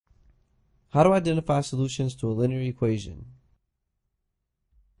How to identify solutions to a linear equation.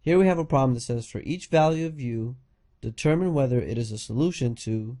 Here we have a problem that says for each value of u, determine whether it is a solution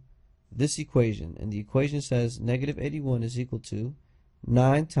to this equation. And the equation says negative 81 is equal to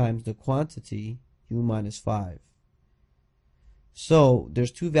 9 times the quantity u minus 5. So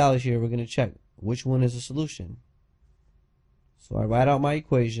there's two values here. We're going to check which one is a solution. So I write out my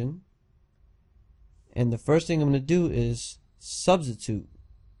equation. And the first thing I'm going to do is substitute.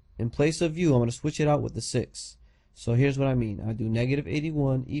 In place of u, I'm going to switch it out with the 6. So here's what I mean. I do negative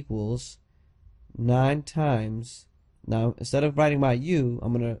 81 equals 9 times. Now, instead of writing my u,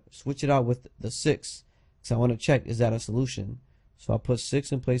 I'm going to switch it out with the 6. Because I want to check, is that a solution? So I'll put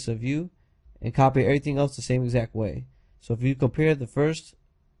 6 in place of u and copy everything else the same exact way. So if you compare the first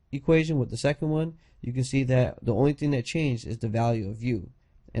equation with the second one, you can see that the only thing that changed is the value of u.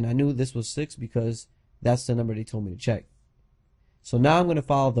 And I knew this was 6 because that's the number they told me to check. So now I'm going to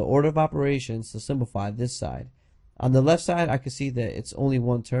follow the order of operations to simplify this side. On the left side, I can see that it's only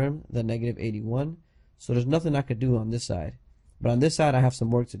one term, the negative 81. So there's nothing I could do on this side. But on this side, I have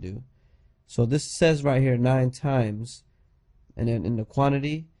some work to do. So this says right here 9 times, and then in the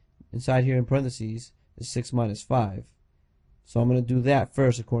quantity, inside here in parentheses, is 6 minus 5. So I'm going to do that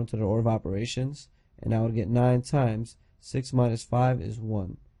first according to the order of operations. And I would get 9 times 6 minus 5 is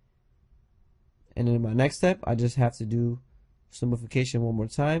 1. And in my next step, I just have to do simplification one more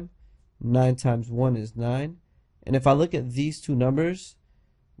time. 9 times 1 is 9. And if I look at these two numbers,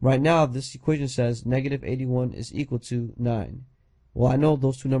 right now this equation says negative 81 is equal to 9. Well, I know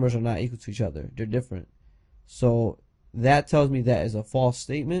those two numbers are not equal to each other. They're different. So that tells me that is a false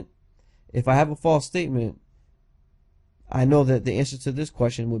statement. If I have a false statement, I know that the answer to this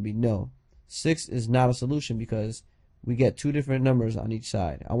question would be no. 6 is not a solution because we get two different numbers on each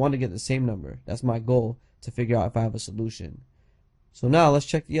side. I want to get the same number. That's my goal, to figure out if I have a solution. So now let's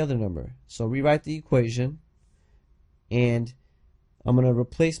check the other number. So rewrite the equation, and I'm going to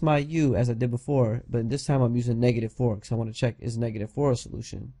replace my u as I did before, but this time I'm using negative 4 because I want to check, is negative 4 a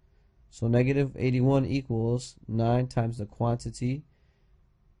solution? So negative 81 equals 9 times the quantity,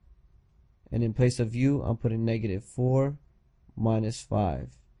 and in place of u, I'm putting negative 4 minus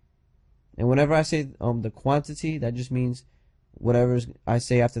 5. And whenever I say the quantity, that just means whatever I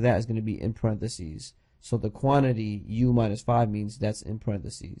say after that is going to be in parentheses. So the quantity u minus 5 means that's in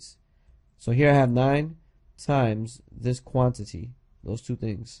parentheses. So here I have 9 times this quantity, those two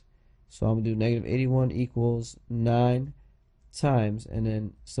things. So I'm going to do negative 81 equals 9 times, and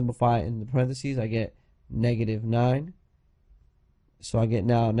then simplify in the parentheses, I get negative 9. So I get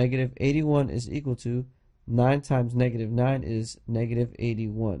now negative 81 is equal to 9 times negative 9 is negative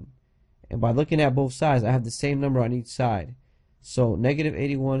 81. And by looking at both sides, I have the same number on each side. So negative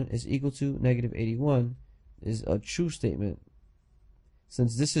 81 is equal to negative 81 is a true statement.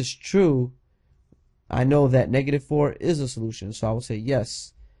 Since this is true, I know that negative 4 is a solution. So I will say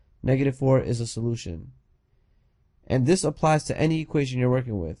yes, negative 4 is a solution. And this applies to any equation you're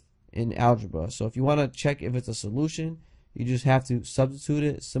working with in algebra. So if you want to check if it's a solution, you just have to substitute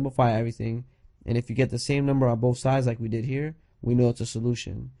it, simplify everything. And if you get the same number on both sides like we did here, we know it's a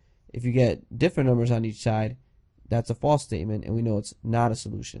solution. If you get different numbers on each side, that's a false statement, and we know it's not a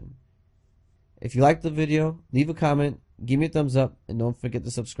solution. If you liked the video, leave a comment, give me a thumbs up, and don't forget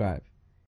to subscribe.